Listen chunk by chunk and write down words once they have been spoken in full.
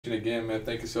Again, man.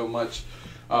 Thank you so much.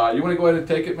 You want to go ahead and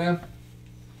take it, man?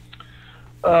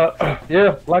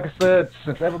 Yeah, like I said,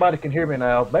 since everybody can hear me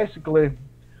now, basically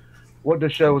what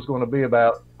this show is going to be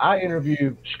about, I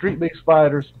interview street beef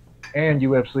fighters and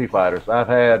UFC fighters. I've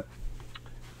had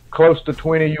close to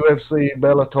 20 UFC,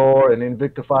 Bellator, and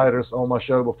Invicta fighters on my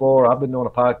show before. I've been doing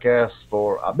podcasts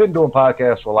for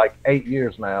like 8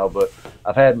 years now, but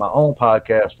I've had my own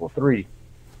podcast for three.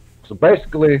 So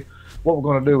basically, what we're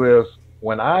going to do is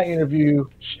when I interview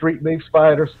street beef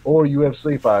fighters or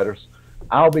UFC fighters,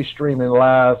 I'll be streaming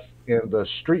live in the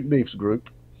Street Beefs group,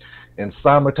 and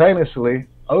simultaneously,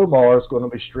 Omar is going to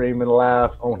be streaming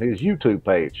live on his YouTube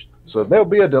page. So there'll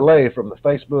be a delay from the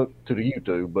Facebook to the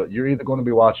YouTube, but you're either going to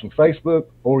be watching Facebook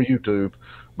or YouTube,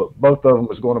 but both of them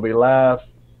is going to be live,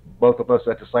 both of us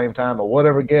at the same time, or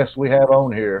whatever guests we have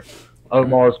on here.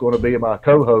 Omar is going to be my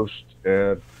co-host,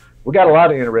 and we got a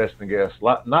lot of interesting guests,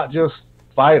 not just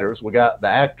fighters. We got the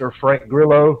actor Frank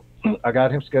Grillo. I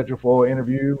got him scheduled for an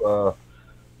interview.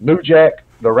 New Jack,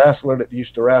 the wrestler that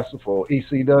used to wrestle for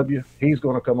ECW, he's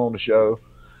going to come on the show,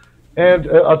 and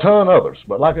a ton of others.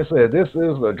 But like I said, this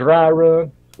is a dry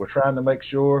run. We're trying to make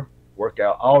sure, work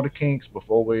out all the kinks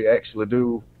before we actually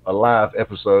do a live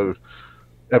episode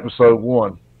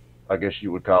one, I guess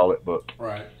you would call it. But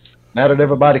Right. now that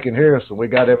everybody can hear us and we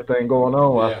got everything going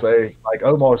on, Yeah. I say, like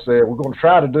Omar said, we're going to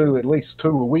try to do at least 2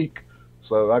 a week.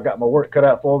 So I got my work cut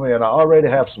out for me, and I already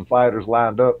have some fighters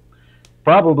lined up.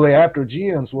 Probably after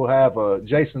Jen's, we'll have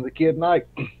Jason the Kid Knight.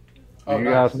 Oh, You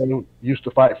nice. guys know, used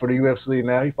to fight for the UFC.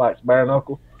 Now he fights bare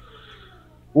knuckle.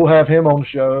 We'll have him on the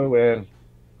show, and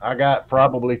I got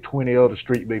probably 20 other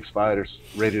Street Beefs fighters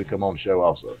ready to come on the show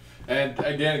also. And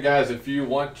again, guys, if you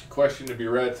want your question to be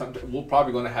read, we're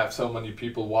probably going to have so many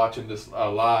people watching this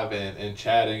live and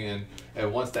chatting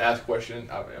and wants to ask a question.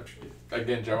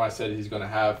 Again, Jeremiah said he's going to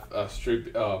have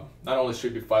not only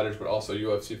street beef fighters, but also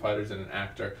UFC fighters and an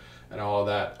actor and all of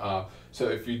that. So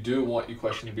if you do want your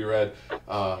question to be read,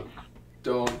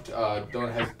 don't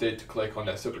hesitate to click on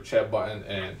that super chat button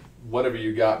and whatever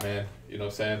you got, man. You know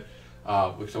what I'm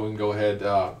saying? So we can go ahead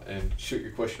and shoot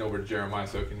your question over to Jeremiah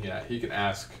so he can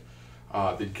ask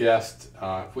the guest.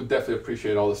 We definitely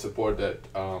appreciate all the support that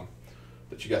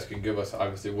you guys can give us.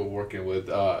 Obviously, we're working with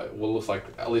what looks like,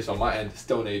 at least on my end,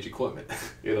 Stone Age equipment.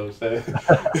 You know what I'm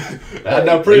saying? And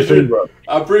I'm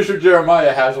pretty sure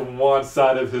Jeremiah has one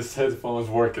side of his headphones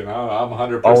working. I'm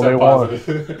 100% Only one.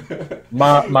 positive.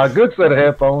 My good set of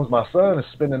headphones, my son is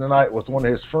spending the night with one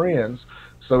of his friends,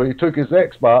 so he took his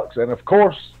Xbox, and of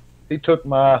course, he took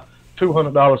my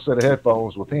 $200 set of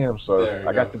headphones with him, so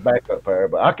I got the backup pair,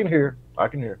 but I can hear.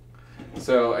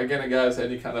 So again, guys,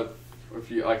 any kind of,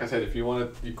 like I said, if you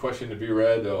wanted your question to be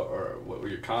read or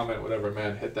your comment, whatever,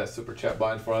 man, hit that super chat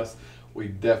button for us. We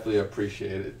definitely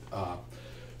appreciate it.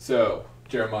 So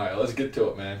Jeremiah, let's get to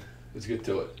it, man. Let's get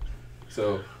to it.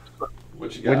 So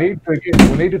what you got? We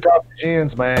need to talk to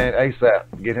Jens, man,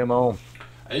 ASAP. Get him on.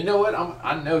 And you know what?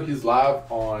 I know he's live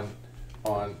on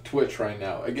Twitch right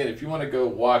now. Again, if you want to go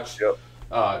watch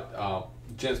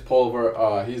Jens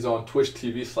Pulver, he's on Twitch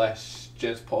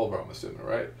TV/Jens Pulver, I'm assuming,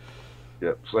 right?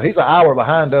 Yep. So he's an hour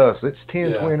behind us. It's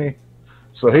 10:20.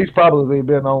 So he's probably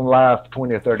been on live for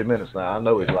 20 or 30 minutes now. I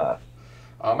know he's live.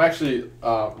 I'm actually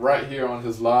right here on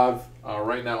his live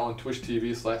right now on Twitch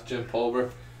TV/Jens Pulver.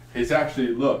 He's actually,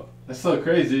 look, that's so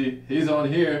crazy. He's on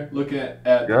here looking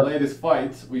at the latest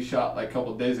fights we shot like a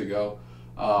couple days ago.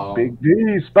 Big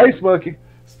D, Space Monkey.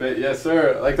 Yes,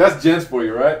 sir. Like, that's Jens for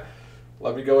you, right?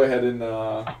 Let me go ahead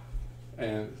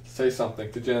and say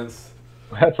something to Jens.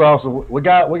 That's awesome. We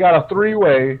got a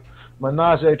 3-way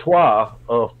menage a trois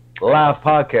of live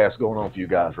podcasts going on for you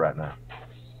guys right now.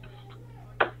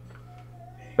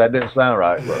 That didn't sound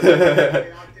right, but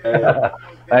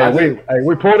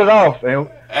we pulled it off, and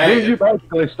you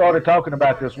basically started talking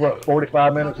about this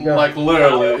 45 minutes ago? Like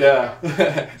literally, yeah.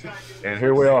 And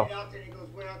here we are.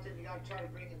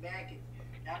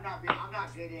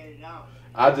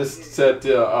 I just said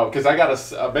because I got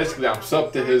basically I'm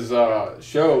subbed to his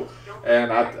show,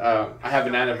 and I have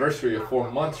an anniversary of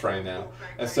 4 months right now,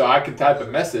 and so I can type a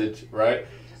message, right,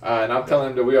 and I'm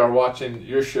telling him that we are watching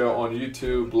your show on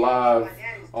YouTube live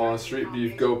on Street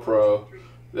Beef Go Pro.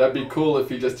 That'd be cool if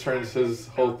he just turns his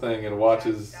whole thing and watch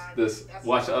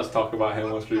us talk about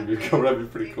him on Street Beef Go Pro. That'd be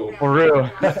pretty cool. For real.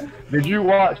 Did you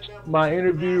watch my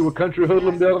interview with Country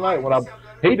Hoodlum the other night?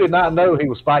 He did not know he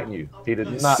was fighting you. He did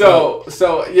not know.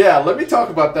 So yeah, let me talk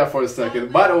about that for a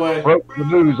second. By the way, broke the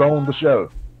news on the show.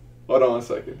 Hold on a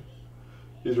second.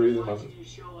 He's reading my.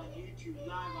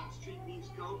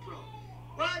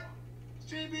 What?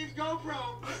 Street Beefs Go Pro.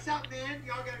 What's up, man?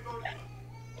 Y'all gotta go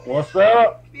to. What's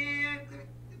up? Man,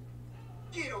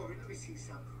 Get over it. Let me see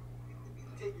something.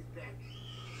 Take this back.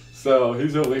 So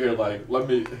he's over here like,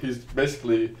 he's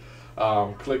basically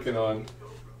clicking on.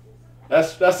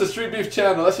 That's the Street Beef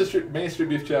channel. That's the main Street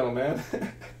Beef channel, man.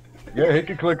 Yeah, he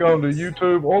can click on the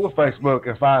YouTube or the Facebook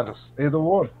and find us. Either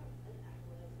one.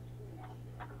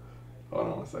 Hold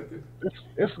on a second.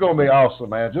 It's going to be awesome,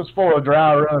 man. Just for a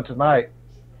dry run tonight.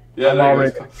 Yeah, I'm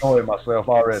already enjoying myself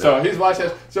already. So he's watching.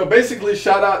 So basically,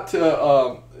 shout out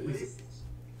to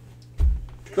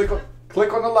click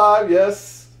on the live.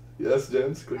 Yes,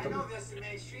 Jens. Click I on know it. that's the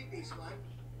main Street Beefs one.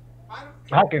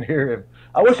 I can hear him.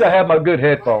 I wish I had my good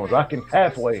headphones. I can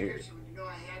halfway hear.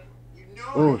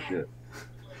 Oh, shit.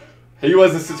 He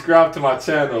wasn't subscribed to my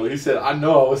channel. He said, I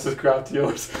know I was subscribed to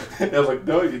yours. I was like,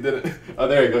 no, you didn't. Oh,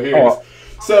 there you go. Here he is.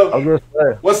 So,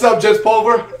 what's up, Jens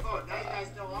Pulver? Oh, now you guys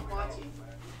know I'm watching.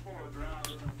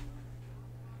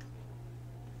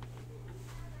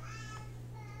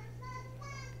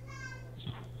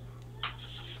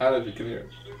 I don't know if you can hear him.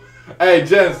 Hey,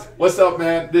 Jens, what's up,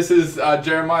 man? This is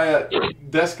Jeremiah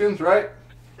Deskins, right?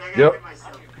 Yep.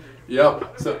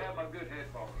 Yep. So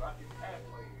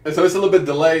it's a little bit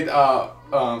delayed, but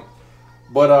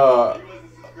I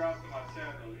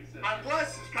was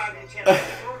subscribed to your channel.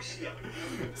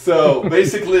 so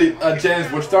basically,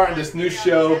 Jens, we're starting this new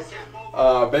show.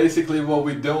 Basically, what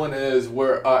we're doing is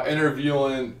we're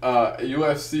interviewing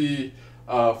UFC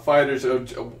fighters.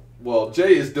 Well,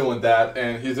 Jay is doing that,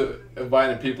 and he's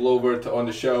inviting people over on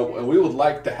the show. And we would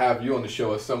like to have you on the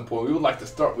show at some point. We would like to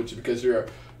start with you because you're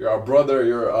our brother.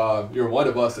 You're one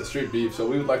of us at Street Beef. So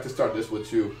we would like to start this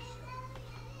with you.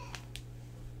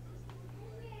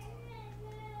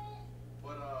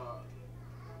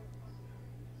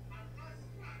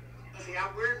 See, I'm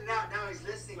weirding out now. He's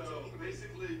listening to me.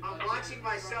 Basically, I'm watching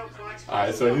myself watch. all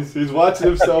right, so he's watching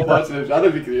himself, I don't know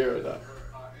if you can hear it now.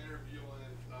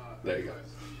 There you go.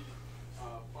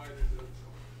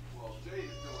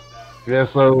 Yeah,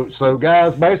 so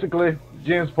guys, basically,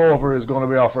 Jens Pulver is going to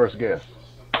be our first guest.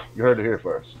 You heard it here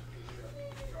first.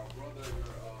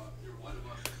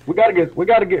 We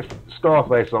gotta get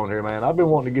Scarface on here, man. I've been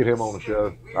wanting to get him on the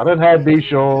show. I done had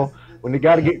D-Shaw. When you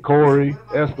got to get Corey,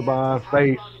 Esteban,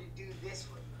 Face.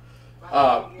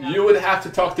 You would have to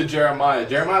talk to Jeremiah.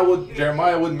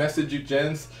 Jeremiah would message you,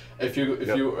 Jens, if you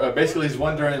basically he's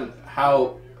wondering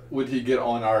how would he get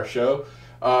on our show.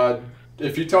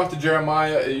 If you talk to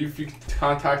Jeremiah, if you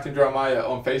contact Jeremiah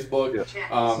on Facebook,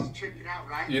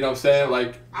 you know what I'm saying,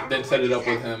 like then set it up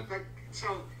with him.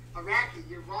 So, Iraqi,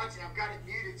 you're watching. I've got it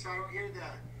muted so I don't hear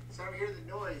the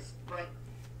noise. But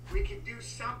we can do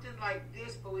something like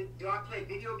this. But do I play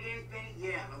video games, Benny?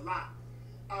 Yeah, a lot.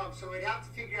 So we'd have to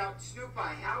figure out Snoop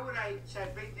Eye. Should I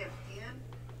bring them in?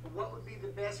 What would be the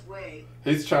best way?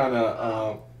 He's trying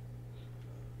to.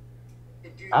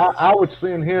 I would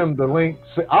send him the link.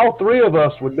 All three of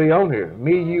us would be on here.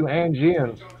 Me, you, and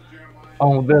Jens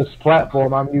on this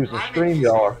platform I'm using,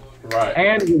 StreamYard. Right.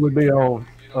 And he would be on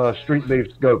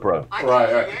StreetBeefs Go Pro.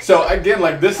 Right. So again,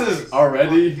 like this is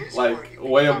already like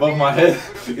way above my head.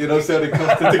 You know what I'm saying? When it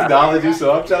comes to technology,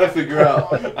 so I'm trying to figure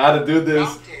out how to do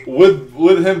this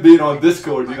with him being on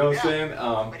Discord. You know what I'm saying?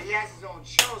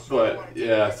 But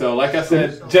yeah. So like I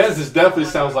said, Jens definitely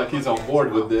sounds like he's on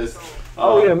board with this.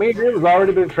 Oh yeah, me and him has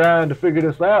already been trying to figure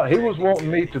this out. He was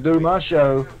wanting me to do my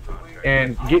show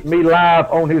and get me live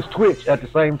on his Twitch at the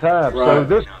same time. Right.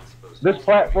 So this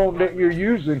platform that you're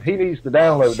using, he needs to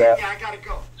download that. Yeah, I gotta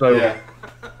go. So yeah.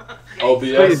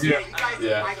 OBS.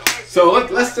 Yeah. So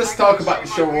let's just talk about the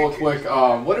show real quick.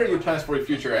 What are your plans for your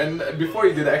future? And before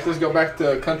you do that, actually let's go back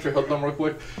to Country Hoodlum real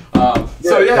quick.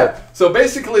 So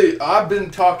basically I've been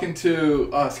talking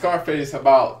to Scarface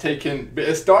about taking.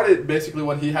 It started basically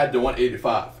when he had the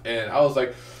 185, and I was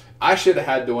like, I should have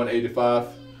had the 185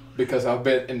 because I've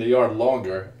been in the yard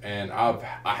longer and I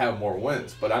have more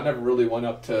wins, but I never really went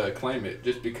up to claim it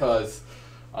just because.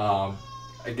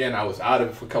 Again, I was out of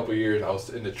it for a couple of years. I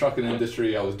was in the trucking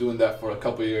industry. I was doing that for a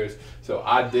couple of years. So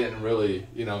I didn't really,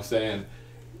 you know what I'm saying,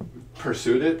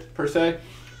 pursued it per se.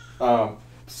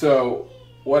 So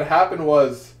what happened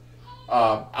was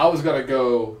I was going to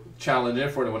go challenge in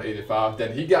for the 185.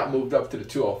 Then he got moved up to the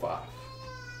 205.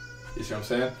 You see what I'm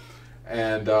saying?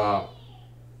 And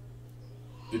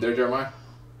you there, Jeremiah?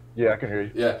 Yeah, I can hear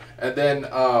you. Yeah. And then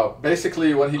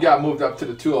basically when he got moved up to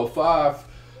the 205,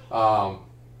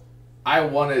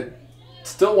 I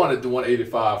still wanted the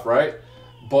 185, right?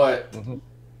 But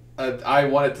I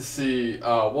wanted to see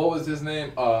what was his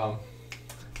name?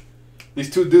 These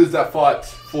two dudes that fought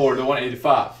for the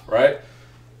 185, right?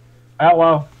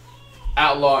 Outlaw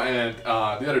and the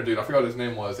other dude, I forgot what his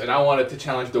name was, and I wanted to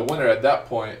challenge the winner at that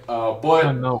point.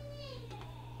 But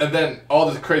And then all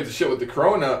this crazy shit with the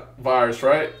coronavirus,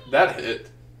 right? That hit.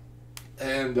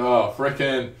 And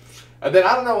freaking, and then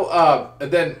I don't know,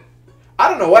 I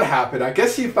don't know what happened. I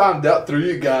guess he found out through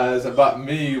you guys about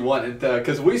me wanting to,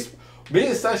 because me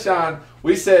and Sunshine,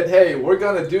 we said, hey, we're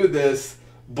gonna do this,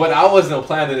 but I wasn't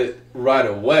planning it right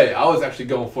away. I was actually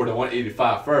going for the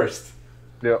 185 first.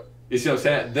 Yep. You see what I'm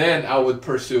saying? Then I would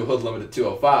pursue hood limit at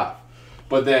 205,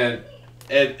 but then.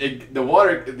 The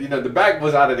water, the bag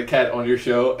was out of the cat on your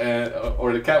show,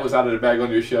 or the cat was out of the bag on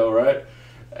your show, right?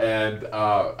 And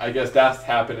I guess that's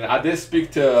happening. I did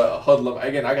speak to Hoodlum.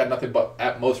 Again, I got nothing but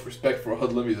utmost respect for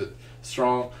Hoodlum. He's a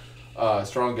strong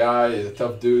guy. He's a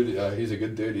tough dude. He's a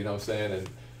good dude, you know what I'm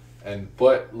saying?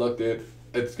 But look, dude,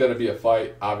 it's gonna be a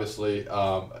fight, obviously.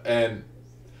 And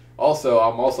also,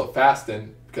 I'm also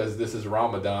fasting because this is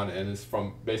Ramadan, and it's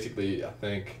from basically, I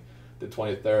think, the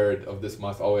 23rd of this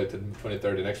month all the way to the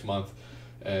 23rd of next month,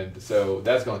 and so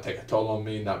that's going to take a toll on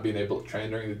me not being able to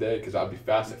train during the day because I'll be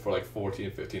fasting for like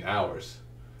 14-15 hours,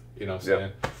 you know what I'm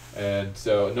saying? And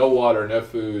so no water, no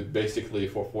food, basically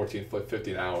for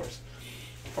 14-15 hours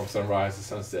from sunrise to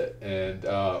sunset. And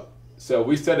so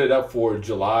we set it up for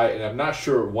July, and I'm not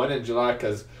sure when in July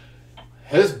because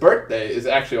his birthday is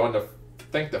actually on I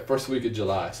think the first week of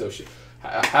July. So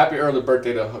happy early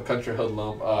birthday to Country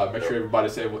Hoodlum. Make sure everybody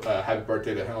say happy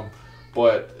birthday to him.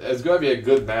 But it's going to be a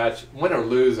good match. Win or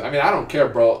lose, I mean, I don't care,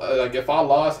 bro. Like, if I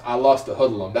lost to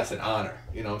Hoodlum. That's an honor.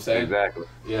 You know what I'm saying? Exactly.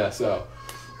 Yeah, so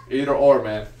either or,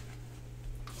 man.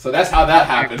 So that's how that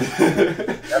happened.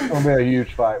 That's going to be a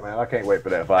huge fight, man. I can't wait for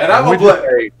that fight. And I'm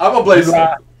going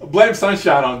to blame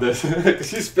Sunshine on this because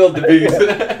she spilled the beans.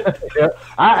 Yeah.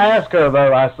 I asked her,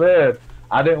 though. I said,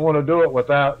 I didn't want to do it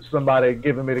without somebody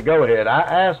giving me the go-ahead. I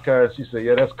asked her, and she said,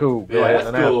 yeah, that's cool. Go ahead.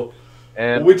 That's cool.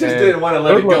 And we just didn't want to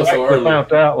let it go so early.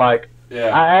 Found out, like, I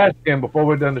asked him before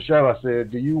we done the show, I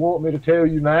said, do you want me to tell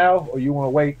you now, or you want to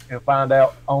wait and find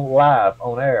out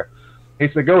on air? He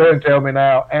said, go ahead and tell me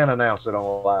now and announce it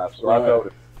on live. So I told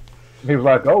him. He was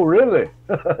like, oh, really?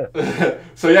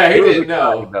 So, yeah, he didn't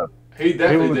know. He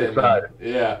definitely didn't know. Excited.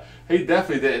 Yeah, he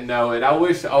definitely didn't know, and I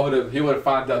wish he would have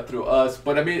found out through us.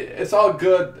 But I mean, it's all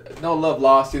good. No love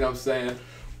lost. You know what I'm saying?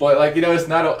 But like, it's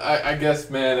not. I guess,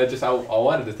 man. I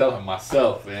wanted to tell him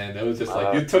myself, and it was just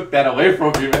like you took that away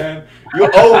from me, man. You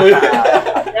owe me.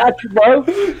 I got you, bro.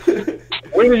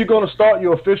 When are you going to start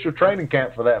your official training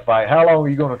camp for that fight? How long are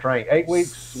you going to train? 8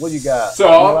 weeks? What you got? So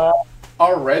I've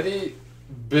already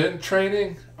been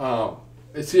training.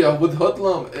 See, with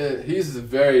Hoodlum, he's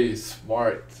very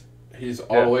smart. He's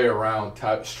all the way around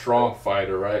type strong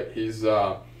fighter, right? He's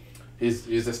a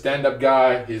stand-up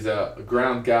guy. He's a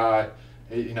ground guy.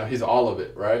 He's all of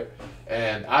it, right?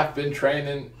 And I've been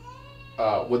training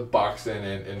with boxing,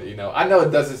 and I know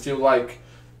it doesn't seem like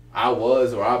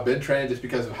I've been training just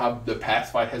because of how the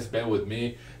past fight has been with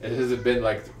me. It hasn't been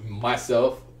like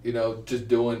myself, just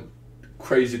doing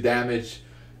crazy damage,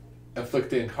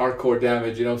 inflicting hardcore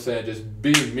damage, you know what I'm saying? Just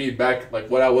being me back, like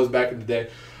what I was back in the day.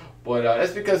 But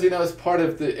that's because, it's part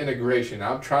of the integration.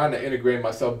 I'm trying to integrate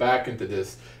myself back into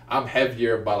this. I'm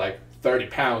heavier by like 30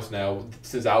 pounds now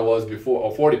since I was before,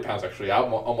 or 40 pounds actually.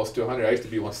 I'm almost 200. I used to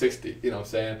be 160, you know what I'm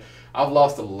saying? I've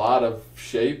lost a lot of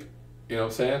shape, you know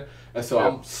what I'm saying? And so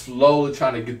I'm slowly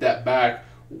trying to get that back,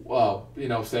 you know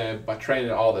what I'm saying, by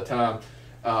training all the time.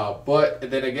 But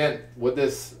then again, with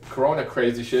this Corona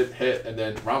crazy shit hit, and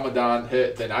then Ramadan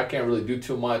hit, then I can't really do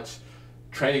too much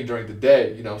training during the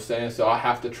day, you know what I'm saying? So I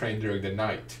have to train during the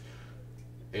night.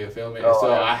 You feel me?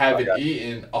 So I haven't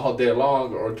eaten all day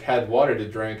long or had water to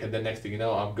drink, and then next thing you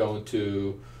know, I'm going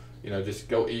to, just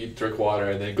go eat, drink water,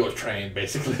 and then go train,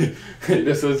 basically.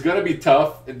 So it's going to be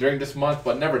tough during this month,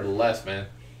 but nevertheless, man.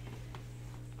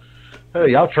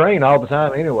 Hey, y'all train all the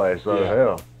time anyway, so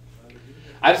hell.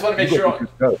 I just want to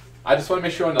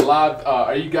make sure on the live,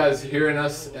 are you guys hearing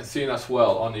us and seeing us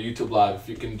well on the YouTube live? If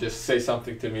you can just say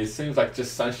something to me. It seems like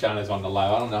just Sunshine is on the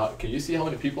live. I don't know. Can you see how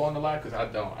many people on the live? Because I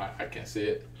don't. I can't see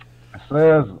it. It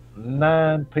says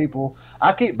 9 people.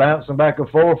 I keep bouncing back and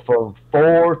forth from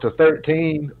 4 to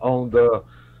 13 on the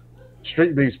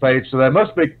Street Beefs page, so that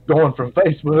must be going from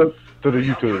Facebook to the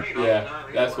YouTube. Yeah,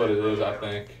 that's what it is, I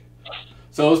think.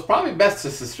 So it's probably best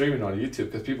just to stream it on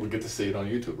YouTube because people get to see it on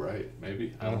YouTube, right?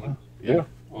 Maybe. I don't know. Yeah.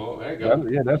 Well, there you go.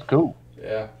 Yeah, that's cool.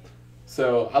 Yeah.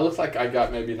 So it looks like I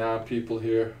got maybe 9 people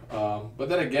here. But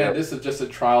then again, this is just a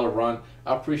trial run.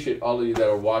 I appreciate all of you that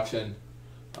are watching.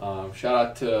 Shout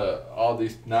out to all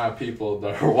these 9 people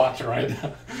that are watching right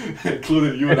now,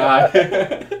 including you and I.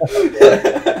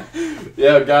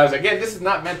 Yeah, guys. Again, this is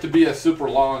not meant to be a super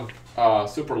long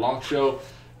show.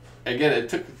 Again, it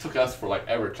took us for like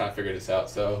ever trying to figure this out.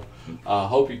 So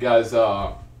hope you guys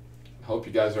hope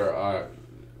you guys are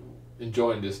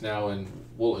enjoying this now, and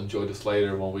we'll enjoy this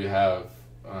later when we have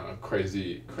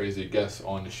crazy guests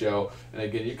on the show. And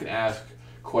again, you can ask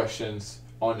questions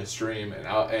on the stream,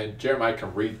 and Jeremiah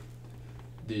can read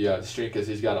the stream because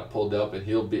he's got it pulled up, and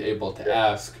he'll be able to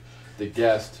ask the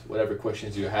guest whatever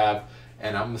questions you have.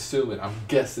 And I'm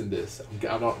guessing this.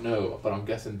 I don't know, but I'm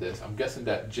guessing this. I'm guessing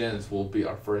that Jens will be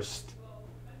our first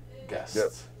guest.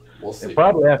 Yep. We'll see. And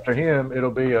probably after him,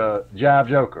 it'll be Jive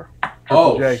Joker.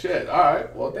 Oh J. shit! All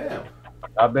right. Well, damn.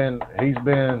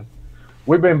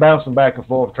 We've been bouncing back and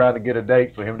forth trying to get a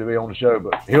date for him to be on the show,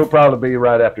 but he'll probably be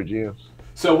right after Jens.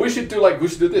 So we should do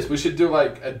this. We should do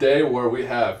like a day where we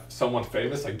have someone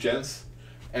famous like Jens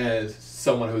and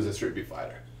someone who's a street beef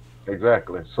fighter.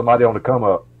 Exactly. Somebody on the come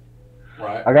up.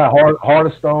 Right. I got Heart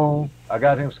of Stone. I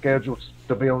got him scheduled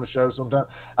to be on the show sometime.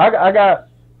 I got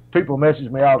people message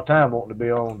me all the time wanting to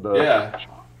be on the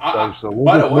show. So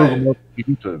we'll just move them up to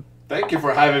YouTube. Thank you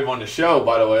for having him on the show,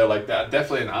 by the way. Like that,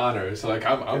 definitely an honor. So like,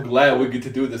 I'm glad we get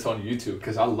to do this on YouTube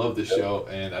because I love the show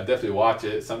and I definitely watch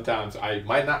it. Sometimes I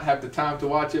might not have the time to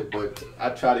watch it, but I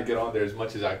try to get on there as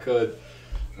much as I could.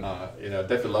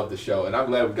 Definitely love the show, and I'm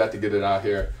glad we got to get it out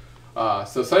here.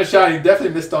 So Sunshine, you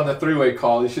definitely missed on the three-way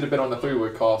call. You should have been on the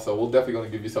three-way call. So we're definitely going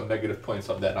to give you some negative points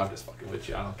on that. I'm just fucking with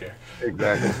you. I don't care.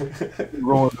 Exactly.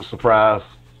 Ruin the surprise.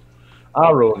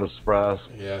 I'll ruin the surprise.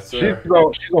 Yeah, sir. She's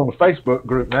on the Facebook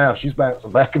group now. She's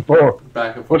bouncing back and forth.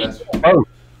 Back and forth.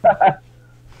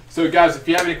 So, guys, if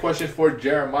you have any questions for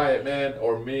Jeremiah, man,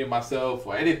 or me, myself,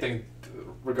 or anything,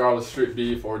 regardless Street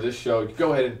Beef or this show, you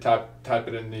go ahead and type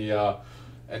it in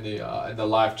the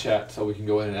live chat so we can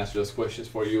go ahead and answer those questions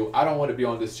for you. I don't want to be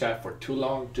on this chat for too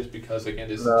long, just because again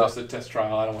this is just a test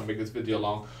trial. I don't want to make this video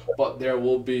long, but there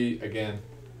will be again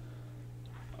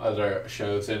other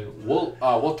shows, and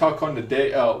we'll talk on the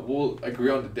date. We'll agree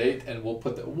on the date, and we'll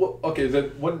put the. Okay, then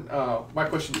when my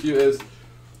question to you is,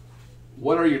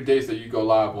 what are your days that you go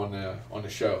live on the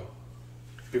show?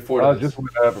 Before this? Just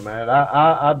whenever, man.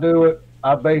 I do it.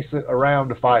 I base it around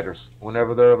the fighters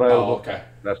whenever they're available. Oh, okay.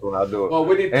 That's when I do it. Well,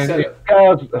 we need to set it.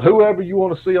 Guys, whoever you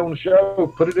want to see on the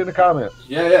show, put it in the comments.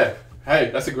 Yeah.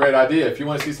 Hey, that's a great idea. If you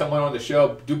want to see someone on the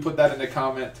show, do put that in the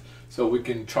comments so we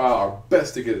can try our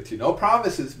best to get it to you. No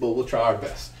promises, but we'll try our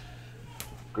best.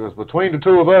 Because between the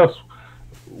two of us,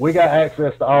 we got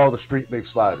access to all the Street Beef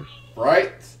fighters.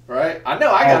 Right. I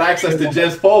know I got access to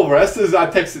Jens Pulver. As soon as I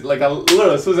texted,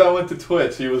 as soon as I went to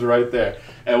Twitch, he was right there.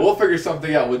 And we'll figure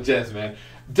something out with Jens, man.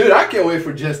 Dude, I can't wait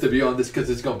for Jens to be on this because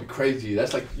it's gonna be crazy.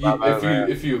 That's like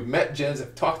if you've met Jens,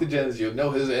 if talked to Jens, you'll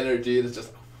know his energy. It's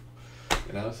just,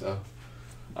 so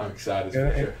I'm excited.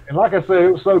 And like I said,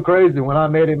 it was so crazy when I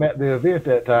met him at the event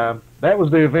that time. That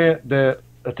was the event that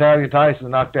Italian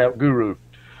Tyson knocked out Guru.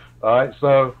 All right,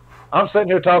 so I'm sitting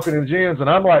here talking to Jens, and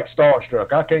I'm like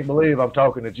starstruck. I can't believe I'm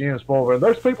talking to Jens Pulver. And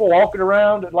there's people walking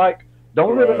around that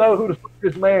don't really know who the fuck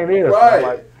this man is. Right. I'm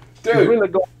like, dude, what's really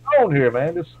going on here,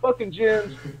 man? This fucking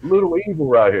Jens little evil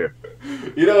right here.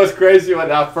 You know what's crazy?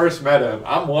 When I first met him,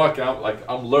 I'm walking.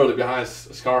 I'm literally behind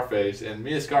Scarface, and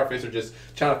me and Scarface are just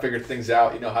trying to figure things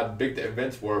out. You know how big the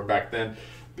events were back then,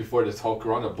 before this whole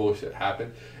Corona bullshit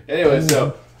happened. Anyway,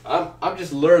 so I'm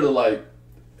just literally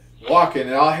walking,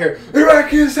 and I'll hear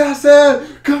Iraqi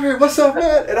assassin, come here, what's up,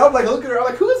 man? And I'm looking at her, I'm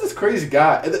like, who is this crazy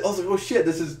guy? And then I was like, oh shit,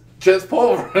 this is Jens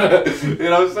Pulver. You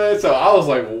know what I'm saying? So I was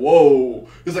like, whoa.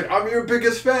 He's like, I'm your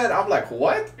biggest fan. I'm like,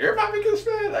 what? You're my biggest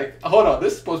fan? Hold on,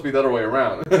 this is supposed to be the other way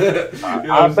around. You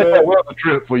know I bet that was a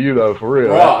trip for you though, for real.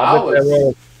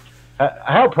 Bro,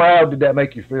 how proud did that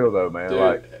make you feel though,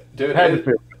 man? Dude, had to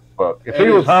feel fuck. If he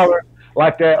was hollering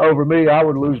like that over me, I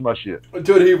would lose my shit.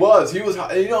 Dude, he was. You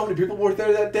know how many people were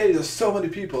there that day? There's so many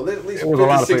people. At least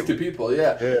 50, 60 people.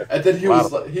 Yeah. And then he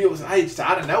was just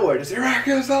out of nowhere, just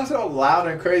Iraqi assassin, all loud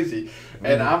and crazy.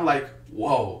 And I'm like,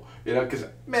 whoa. Because,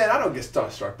 man, I don't get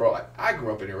starstruck, bro. I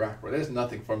grew up in Iraq, bro. There's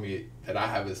nothing from me that I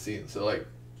haven't seen. So,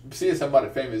 seeing somebody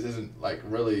famous isn't,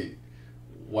 really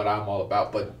what I'm all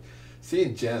about. But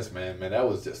seeing Jens, man, that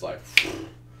was just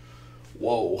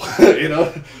whoa.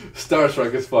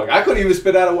 Starstruck as fuck. I couldn't even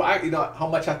spit out a word. You know how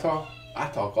much I talk? I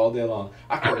talk all day long.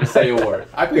 I couldn't even say a word.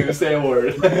 I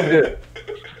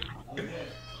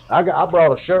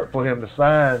brought a shirt for him to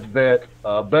sign that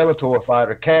Bellator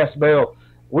fighter, Cass Bell.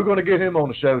 We're going to get him on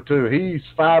the show, too. He's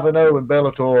 5-0 in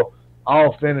Bellator,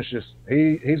 all finishes.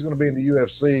 He's going to be in the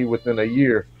UFC within a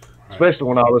year, especially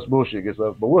when all this bullshit gets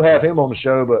up. But we'll have him on the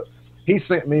show. But he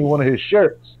sent me one of his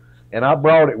shirts, and I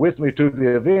brought it with me to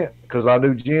the event because I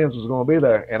knew Jens was going to be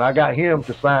there. And I got him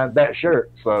to sign that shirt.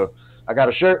 So I got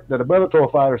a shirt that a Bellator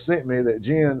fighter sent me that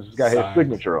Jens has got his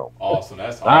signature on. Awesome.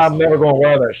 That's awesome. I'm never going to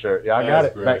wear that shirt. Yeah, I got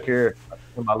it back here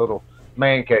in my little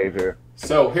man cave here.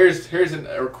 So here's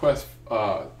a request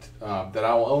that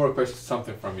I will request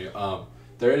something from you.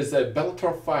 There is a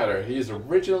Bellator fighter. He is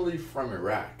originally from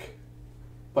Iraq,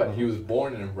 but he was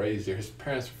born and raised here. His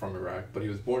parents are from Iraq, but he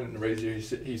was born and raised here.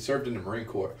 He served in the Marine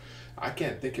Corps. I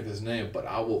can't think of his name, but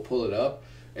I will pull it up.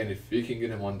 And if you can get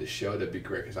him on the show, that'd be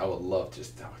great, because I would love to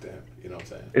just talk to him. You know what I'm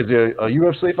saying? Is he a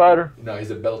UFC fighter? No,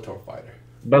 he's a Bellator fighter.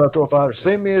 Bellator fighter.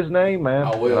 Send me his name, man.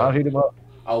 I will. I'll hit him up.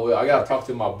 I will. I gotta talk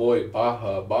to my boy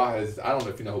Baha. Baha is, I don't know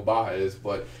if you know who Baha is,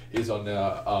 but he's on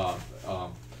the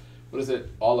what is it?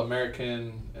 All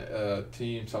American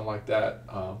team, something like that.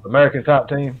 American top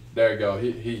team. There you go.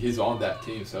 He's on that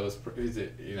team, so it's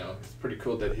pretty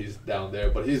cool that he's down there.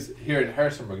 But he's here in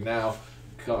Harrisonburg now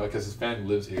because his family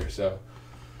lives here. So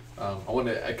I want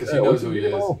to, because he knows who he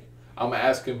is. I'm gonna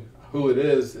ask him who it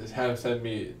is and have him send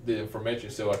me the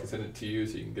information so I can send it to you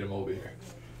so you can get him over here.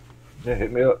 Yeah,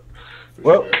 hit me up.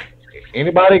 Well,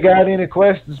 anybody got any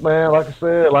questions, man? Like I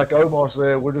said, like Omar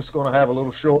said, we're just going to have a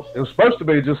little short. It was supposed to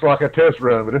be just like a test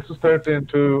run, but this has turned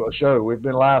into a show. We've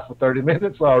been live for 30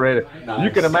 minutes already. Nice.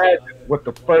 You can imagine what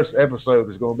the first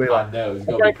episode is going to be like. I know, it's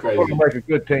going to be crazy. We're going to make a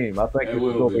good team. I think it this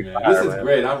will is going be, to be man. fire, This is man.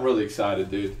 great. I'm really excited,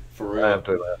 dude, for real. I am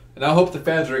too, man. And I hope the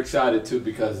fans are excited too,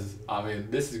 because I mean,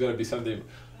 this is going to be something,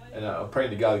 and I'm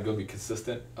praying to God it's going to be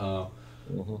consistent.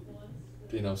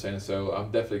 You know what I'm saying? So I'm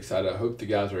definitely excited. I hope the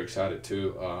guys are excited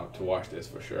too to watch this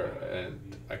for sure,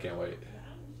 and I can't wait.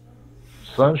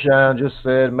 Sunshine just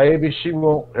said maybe she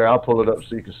won't. Here, I'll pull it up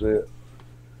so you can see it.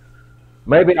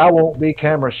 Maybe I won't be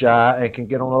camera shy and can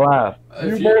get on the live.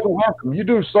 You're more than welcome. You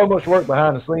do so much work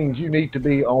behind the scenes. You need to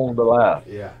be on the live.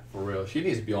 Yeah, for real. She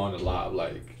needs to be on the live.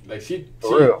 Like she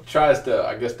tries to,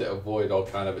 I guess, to avoid all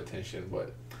kind of attention,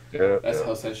 but that's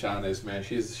how Sunshine is, man.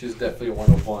 She's definitely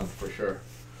one of one for sure.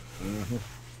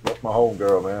 That's my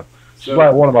homegirl, man. She's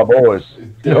like one of my boys.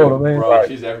 You know what I mean? Bro, like,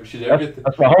 she's everything.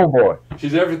 That's my homeboy.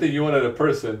 She's everything you want in a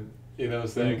person. You know what I'm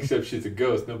saying? Except she's a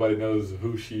ghost. Nobody knows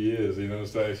who she is. You know what I'm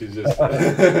saying? She's just.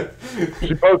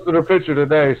 She posted her picture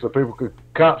today so people could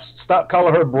stop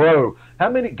calling her bro.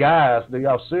 How many guys do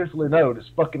y'all seriously know that's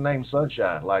fucking named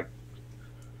Sunshine? Like,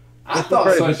 I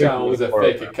thought Sunshine was a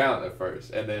fake account at first,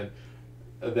 and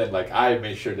then like I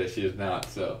made sure that she is not.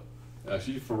 So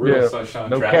she's for real, Sunshine.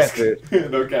 No Trask.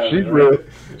 catfish. No catfish. She's real.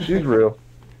 She's real.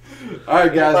 All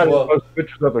right, guys. Well, post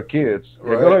pictures of their kids.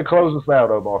 Right. Go ahead and close us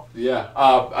out, Omar. Yeah.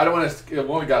 I don't want to. We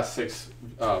only got 6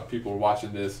 people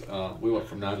watching this. We went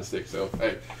from 9 to 6. So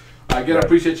hey, again, I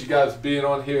appreciate you guys being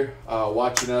on here,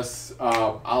 watching us.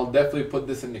 I'll definitely put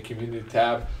this in the community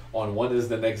tab on when is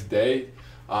the next day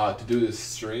to do this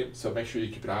stream. So make sure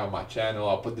you keep an eye on my channel.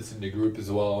 I'll put this in the group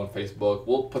as well on Facebook.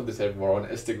 We'll put this everywhere on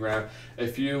Instagram.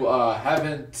 If you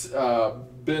haven't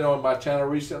been on my channel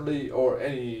recently or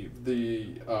any of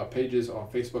the pages on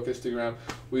Facebook, Instagram,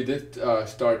 we did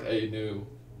start a new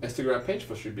Instagram page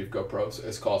for Street Beef Go Pro. So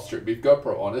it's called Street Beef Go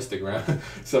Pro on Instagram.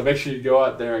 So make sure you go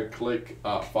out there and click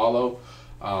follow.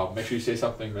 Make sure you say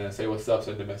something, man. Say what's up,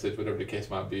 send a message, whatever the case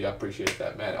might be. I appreciate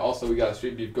that, man. Also, we got a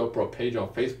Street Beef Go Pro page on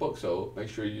Facebook, so make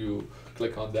sure you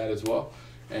click on that as well.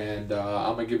 And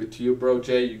I'm going to give it to you, bro.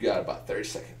 Jay, you got about 30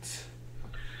 seconds.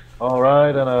 All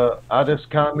right, and I just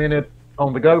commented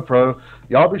on the GoPro.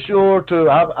 Y'all be sure to,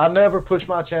 I never push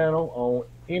my channel on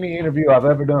any interview I've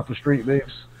ever done for Street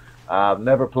Beefs. I've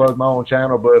never plugged my own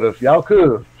channel, but if y'all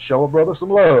could, show a brother some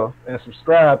love and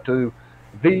subscribe to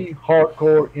The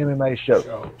Hardcore MMA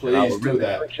Show. Please do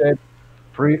that.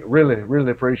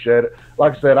 Really appreciate it.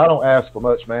 Like I said, I don't ask for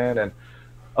much, man. And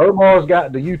Omar's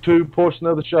got the YouTube portion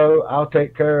of the show. I'll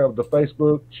take care of the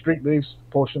Facebook Street Beefs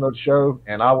portion of the show,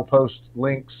 and I will post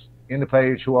links in the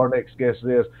page who our next guest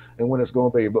is and when it's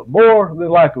going to be. But more than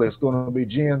likely, it's going to be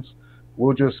Jen's.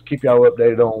 We'll just keep y'all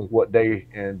updated on what day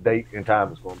and date and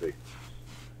time it's going to be.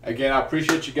 Again, I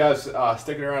appreciate you guys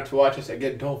sticking around to watch us.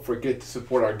 Again, don't forget to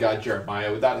support our guy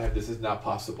Jeremiah. Without him, this is not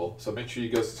possible. So make sure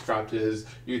you go subscribe to his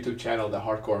YouTube channel, The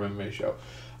Hardcore MMA Show.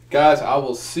 Guys, I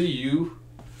will see you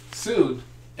soon,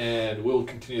 and we'll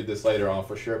continue this later on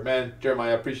for sure. Man,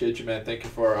 Jeremiah, I appreciate you, man. Thank you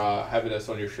for having us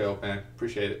on your show, man.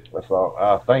 Appreciate it. That's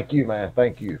all. Thank you, man.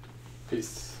 Thank you.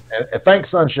 Peace. And thanks,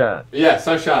 Sunshine. Yeah,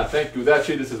 Sunshine, thank you. Without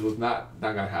you, this was not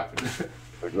going to happen.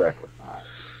 Exactly. All right.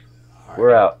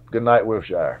 We're out. Good night,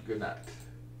 Wilshire. Good night.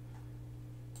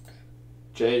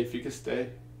 Jay, if you could stay.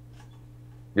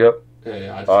 Yep.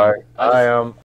 Yeah, I am.